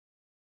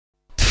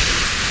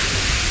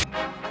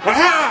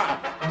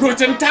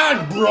Guten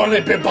Tag,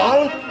 Brony.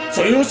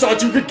 So you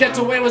thought you could get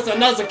away with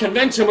another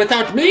convention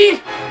without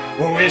me?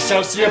 Well, we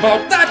shall see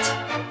about that.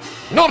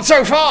 Not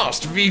so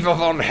fast, Viva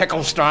von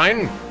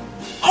Heckelstein.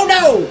 Oh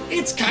no!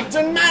 It's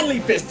Captain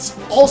Manlyfists,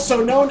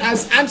 also known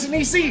as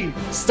Antony C,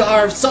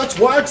 star of such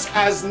works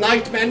as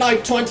Nightmare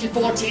Night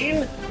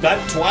 2014,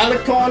 that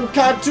TwilightCon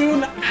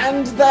cartoon,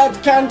 and that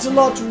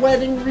Canterlot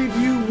wedding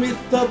review with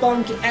the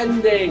bunk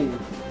ending.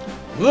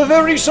 The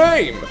very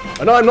same,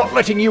 and I'm not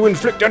letting you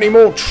inflict any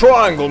more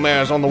triangle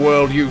mares on the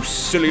world, you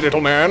silly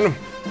little man.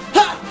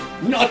 Ha!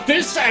 Not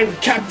this time,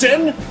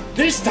 Captain!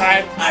 This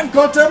time, I've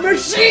got a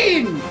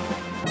machine!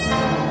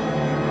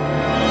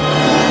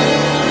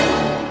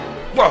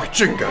 Well,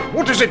 Jingo,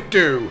 what does it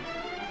do?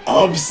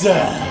 Observe.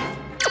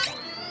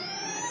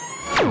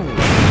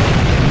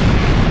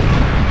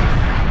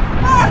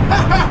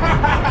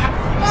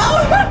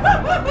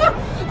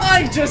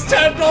 I just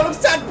turned all of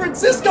San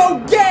Francisco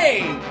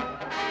gay!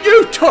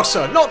 You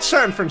tosser, not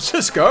San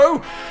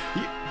Francisco!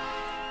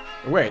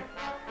 Wait,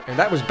 and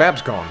that was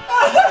BabsCon.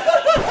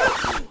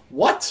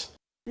 What?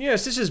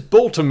 Yes, this is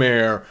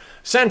Baltimore.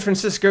 San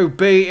Francisco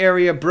Bay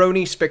Area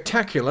Brony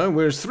Spectacular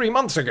was 3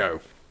 months ago.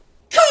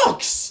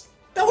 Cox!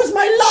 That was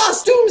my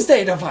last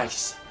doomsday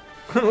device!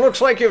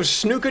 Looks like you've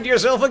snooked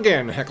yourself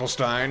again,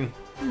 Heckelstein.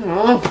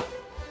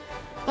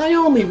 I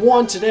only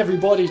wanted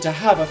everybody to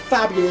have a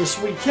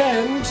fabulous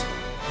weekend.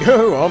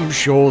 Oh, I'm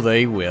sure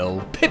they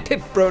will. Pip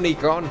pip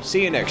BronyCon.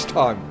 See you next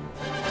time.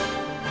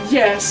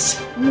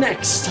 Yes,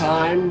 next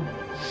time.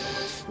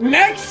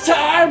 Next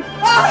time!